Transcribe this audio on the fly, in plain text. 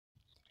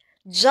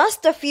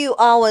Just a few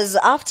hours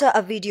after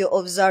a video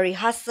of Zari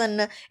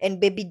Hassan and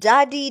baby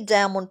daddy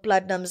Diamond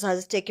Platnumz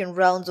has taken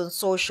rounds on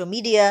social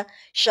media,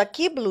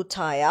 Shakib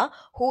Lutaya,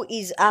 who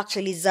is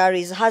actually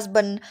Zari's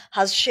husband,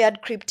 has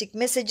shared cryptic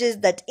messages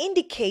that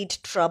indicate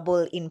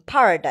trouble in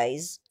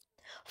paradise.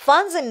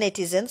 Fans and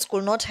netizens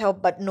could not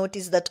help but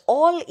notice that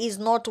all is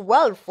not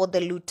well for the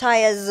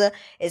Lutayas,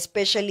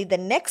 especially the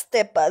next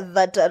step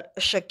that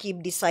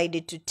Shakib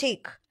decided to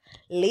take.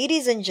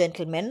 Ladies and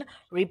gentlemen,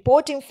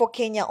 reporting for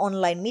Kenya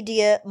Online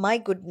Media, my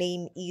good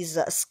name is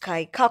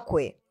Sky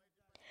Kakwe.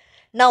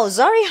 Now,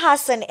 Zari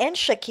Hassan and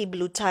Shakib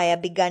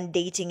Lutaya began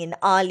dating in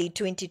early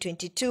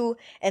 2022,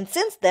 and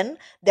since then,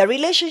 their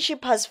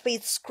relationship has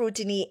faced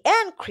scrutiny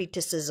and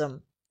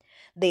criticism.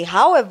 They,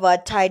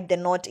 however, tied the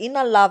knot in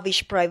a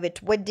lavish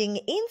private wedding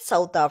in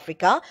South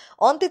Africa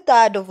on the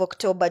 3rd of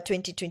October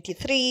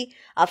 2023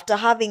 after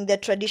having their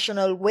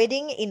traditional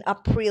wedding in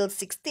April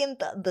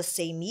 16th the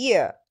same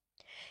year.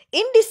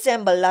 In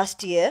December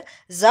last year,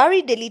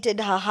 Zari deleted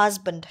her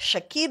husband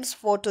Shakib's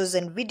photos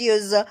and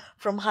videos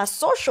from her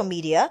social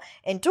media,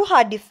 and to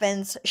her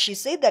defense, she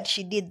said that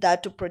she did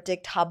that to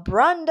protect her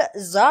brand,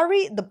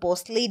 Zari the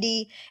Boss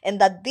Lady,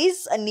 and that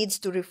this needs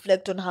to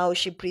reflect on how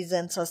she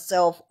presents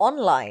herself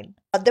online.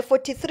 The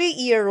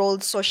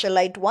 43-year-old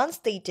socialite once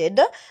stated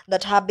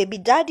that her baby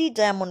daddy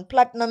Diamond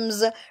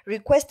Platnumz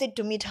requested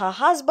to meet her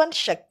husband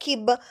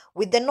Shakib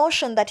with the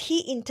notion that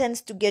he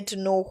intends to get to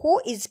know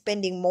who is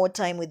spending more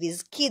time with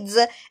his kids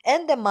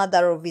and the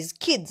mother of his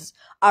kids,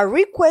 a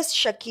request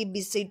Shakib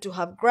is said to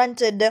have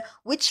granted,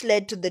 which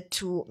led to the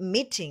two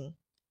meeting.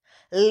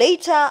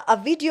 Later, a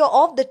video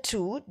of the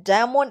two,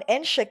 Diamond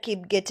and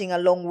Shakib getting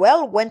along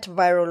well, went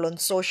viral on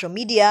social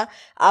media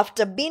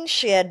after being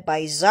shared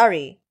by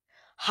Zari.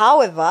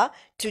 However,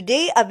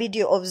 today a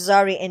video of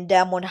Zari and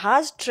Diamond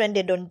has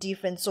trended on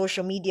different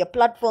social media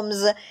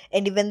platforms,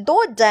 and even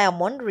though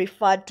Diamond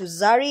referred to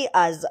Zari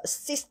as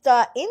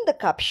sister in the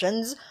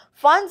captions,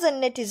 fans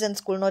and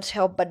netizens could not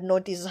help but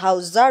notice how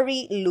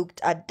Zari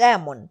looked at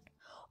Diamond.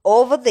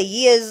 Over the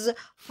years,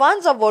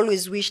 fans have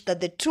always wished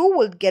that the two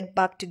would get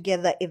back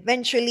together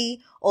eventually,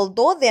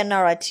 although their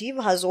narrative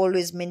has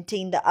always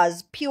maintained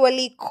as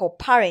purely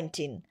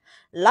co-parenting.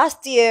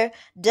 Last year,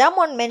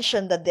 Diamond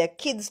mentioned that their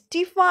kids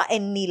Tifa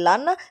and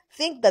Nilan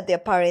think that their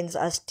parents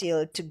are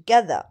still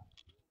together.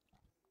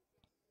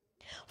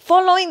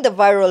 Following the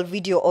viral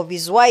video of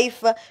his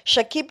wife,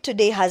 Shakib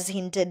today has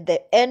hinted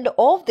the end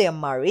of their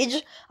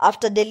marriage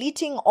after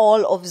deleting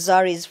all of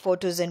Zari's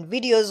photos and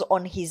videos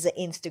on his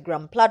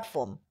Instagram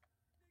platform.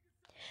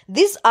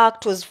 This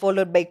act was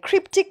followed by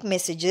cryptic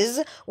messages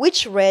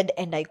which read,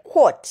 and I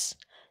quote,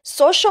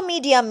 "Social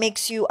media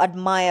makes you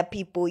admire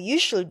people you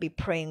should be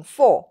praying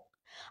for."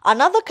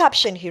 Another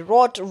caption he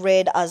wrote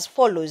read as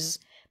follows,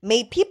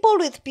 "May people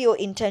with pure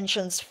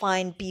intentions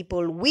find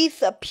people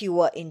with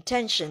pure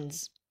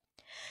intentions."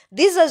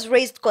 This has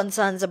raised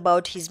concerns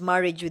about his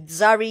marriage with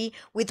Zari,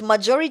 with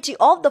majority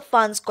of the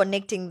fans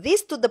connecting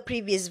this to the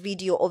previous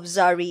video of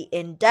Zari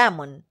and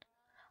Diamond.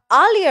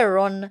 Earlier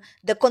on,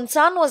 the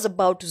concern was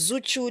about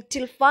Zuchu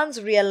till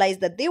fans realized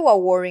that they were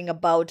worrying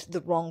about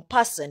the wrong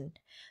person.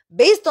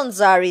 Based on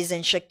Zari's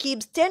and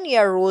Shakib's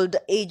 10-year-old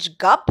age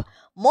gap,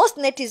 most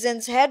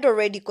netizens had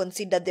already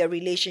considered their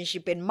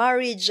relationship and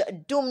marriage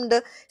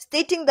doomed,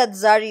 stating that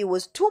Zari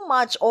was too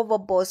much of a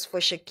boss for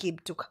Shakib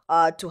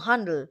to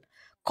handle.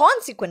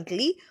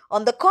 Consequently,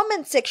 on the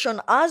comment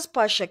section as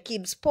per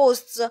Shakib's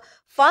posts,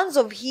 fans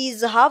of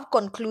his have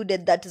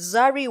concluded that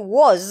Zari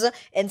was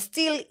and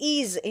still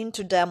is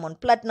into Diamond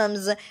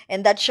Platnumz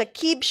and that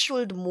Shakib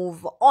should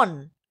move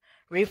on.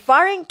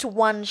 Referring to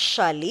one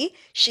Shali,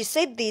 she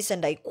said this,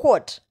 and I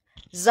quote,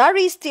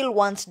 "Zari still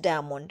wants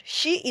Diamond.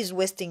 She is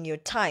wasting your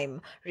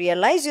time.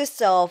 Realize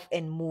yourself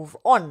and move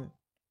on."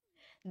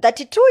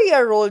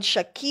 32-year-old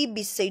Shakib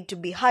is said to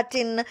be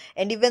hurting,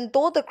 and even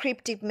though the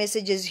cryptic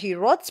messages he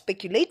wrote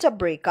speculate a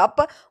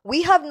breakup,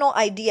 we have no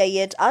idea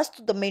yet as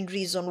to the main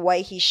reason why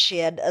he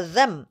shared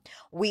them.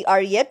 We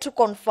are yet to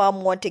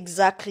confirm what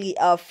exactly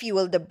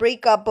fueled the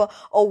breakup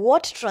or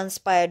what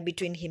transpired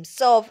between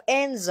himself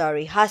and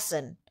Zari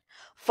Hassan.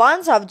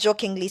 Fans have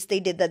jokingly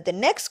stated that the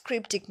next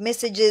cryptic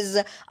messages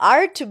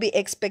are to be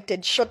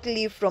expected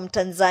shortly from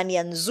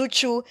Tanzanian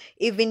Zuchu,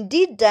 if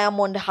indeed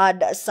Diamond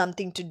had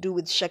something to do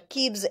with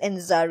Shakib's and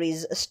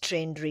Zari's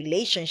strained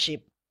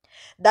relationship.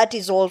 That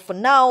is all for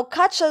now.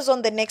 Catch us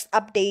on the next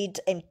update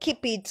and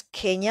keep it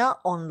Kenya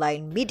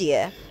Online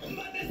Media.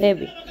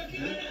 Baby,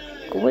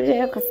 kuburira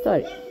yaka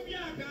story.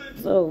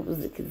 So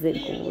uzikizeri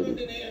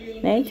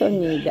kuburira. Na hicho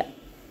nyiga.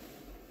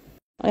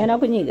 Oyana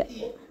kunyiga.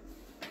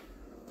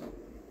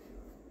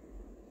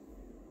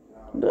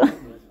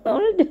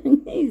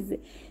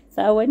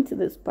 So I went to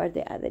this part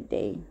the other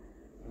day.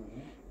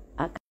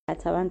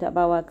 Akati abantu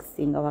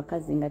abawakisinga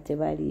wakazinga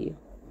tebaliyo.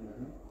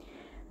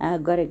 I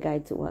got a guy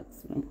to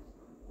wax me.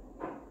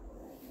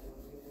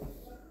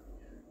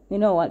 You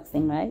know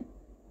waxing, right?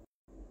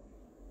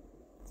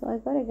 So I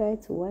got a guy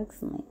to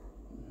wax me.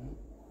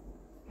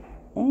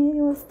 And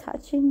he was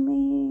touching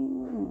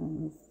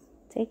me,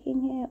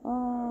 taking hair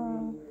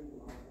off.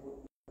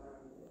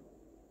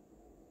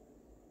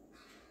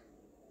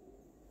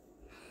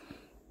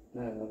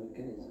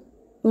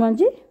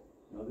 Manji?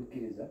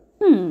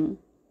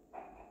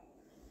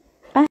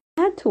 I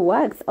had to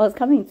wax. I was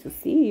coming to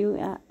see you.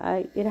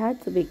 It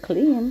had to be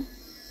clean.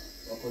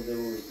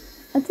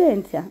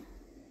 Attention.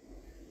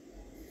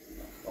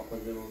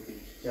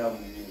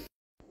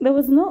 There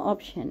was no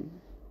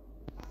option.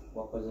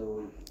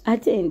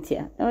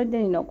 Attention. I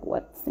didn't know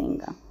what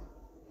singer.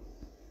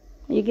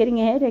 You're getting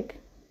a headache.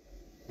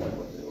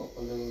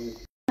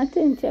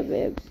 Attention,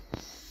 babe.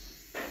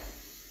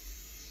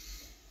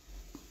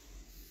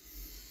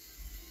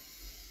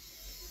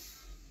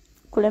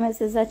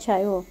 Kulemeseza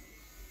chayo.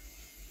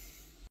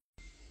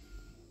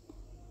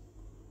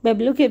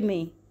 Babe, look at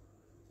me.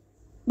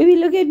 Baby,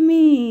 look at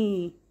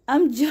me.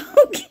 I'm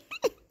joking.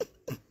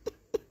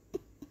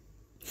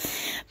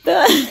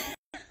 Babe,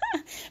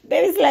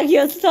 it's like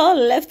your soul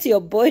left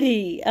your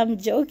body. I'm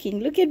joking.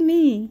 Look at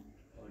me.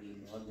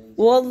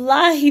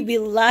 Wallahi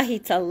billahi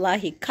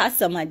tallahi.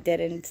 Qasam, I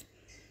didn't.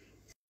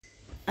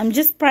 I'm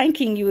just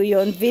pranking you.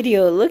 You're on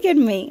video. Look at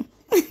me.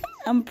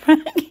 I'm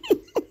pranking.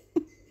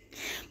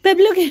 Babe,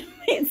 look at me.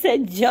 It's a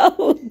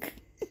joke.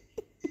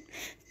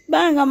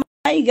 Bang,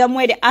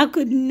 I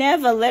could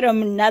never let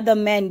another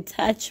man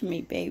touch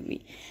me,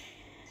 baby.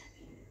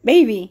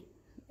 Baby,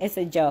 it's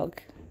a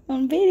joke.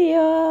 On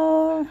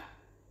video.